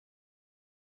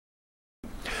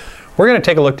We're going to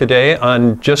take a look today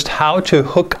on just how to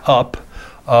hook up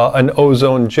an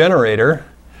ozone generator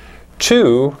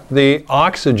to the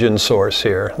oxygen source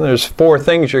here. There's four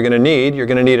things you're going to need. You're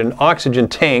going to need an oxygen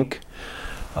tank,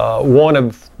 one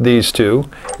of these two.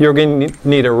 You're going to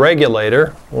need a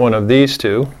regulator, one of these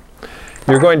two.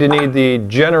 You're going to need the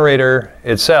generator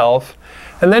itself,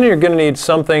 and then you're going to need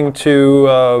something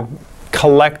to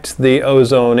collect the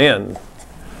ozone in.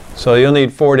 So you'll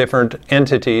need four different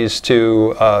entities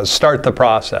to start the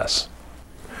process.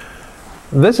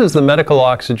 This is the medical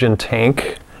oxygen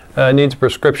tank. It needs a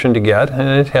prescription to get,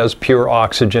 and it has pure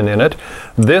oxygen in it.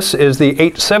 This is the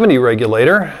 870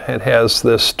 regulator. It has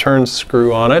this turn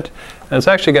screw on it, and it's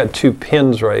actually got two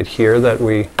pins right here that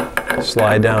we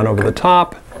slide down over the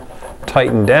top,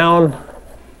 tighten down.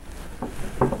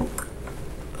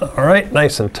 All right,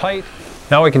 nice and tight.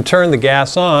 Now we can turn the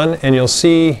gas on, and you'll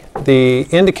see the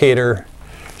indicator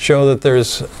show that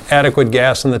there's adequate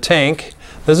gas in the tank.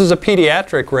 This is a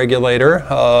pediatric regulator,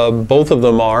 both of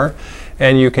them are,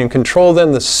 and you can control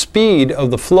then the speed of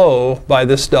the flow by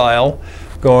this dial,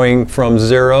 going from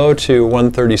 0 to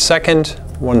 1/32,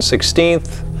 1/16,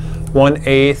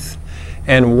 1/8,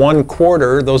 and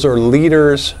 1/4. Those are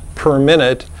liters per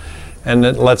minute, and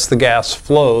it lets the gas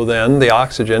flow then, the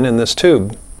oxygen, in this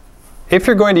tube. If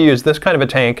you're going to use this kind of a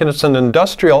tank, and it's an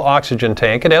industrial oxygen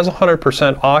tank, it has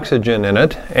 100% oxygen in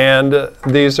it, and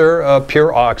these are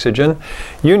pure oxygen,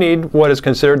 you need what is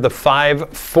considered the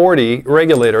 540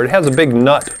 regulator. It has a big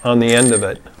nut on the end of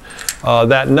it.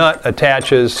 That nut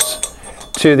attaches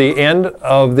to the end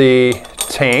of the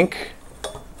tank,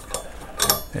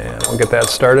 and we'll get that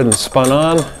started and spun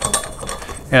on.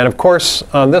 And of course,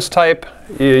 on this type,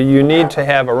 you need to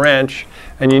have a wrench,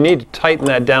 and you need to tighten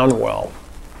that down well.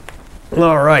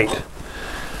 All right,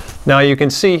 now you can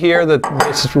see here that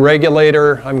this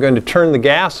regulator, I'm going to turn the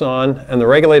gas on, and the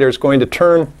regulator is going to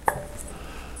turn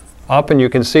up, and you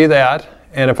can see that.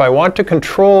 And if I want to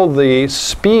control the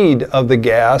speed of the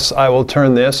gas, I will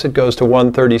turn this. It goes to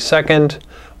 1/32,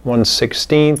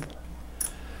 1/16,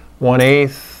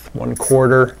 1/8,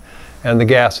 1/4, and the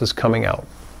gas is coming out.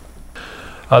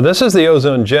 This is the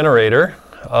ozone generator.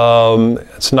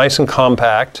 It's nice and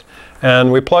compact.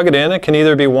 And we plug it in. It can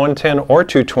either be 110 or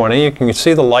 220. You can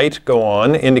see the light go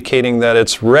on, indicating that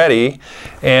it's ready.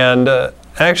 And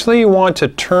actually, you want to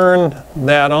turn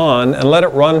that on and let it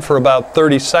run for about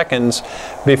 30 seconds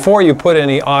before you put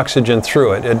any oxygen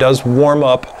through it. It does warm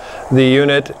up the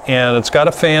unit, and it's got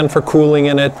a fan for cooling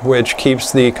in it, which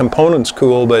keeps the components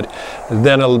cool, but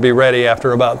then it'll be ready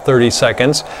after about 30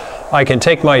 seconds. I can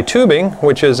take my tubing,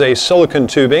 which is a silicone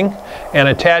tubing, and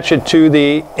attach it to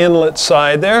the inlet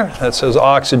side there that says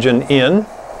oxygen in.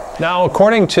 Now,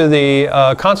 according to the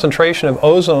concentration of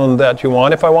ozone that you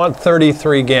want, if I want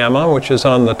 33 gamma, which is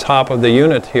on the top of the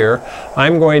unit here,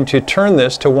 I'm going to turn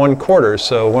this to 1/4.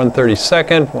 So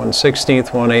 1/32,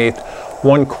 1/16, 1/8,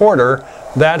 1/4.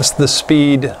 That's the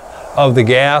speed of the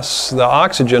gas, the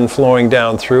oxygen flowing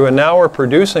down through, and now we're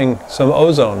producing some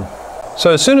ozone.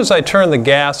 So as soon as I turn the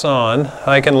gas on,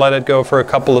 I can let it go for a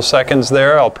couple of seconds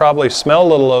there. I'll probably smell a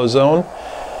little ozone,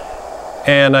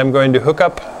 and I'm going to hook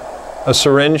up a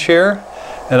syringe here,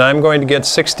 and I'm going to get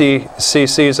 60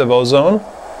 cc's of ozone.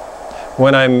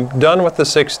 When I'm done with the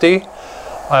 60,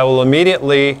 I will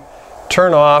immediately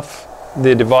turn off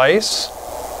the device.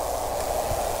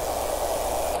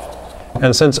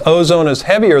 And since ozone is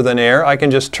heavier than air, I can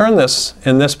just turn this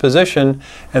in this position,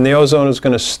 and the ozone is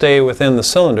going to stay within the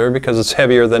cylinder because it's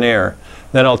heavier than air.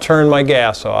 Then I'll turn my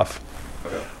gas off.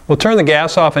 Okay. We'll turn the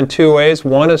gas off in two ways.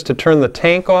 One is to turn the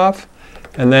tank off,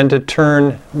 and then to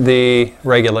turn the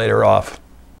regulator off.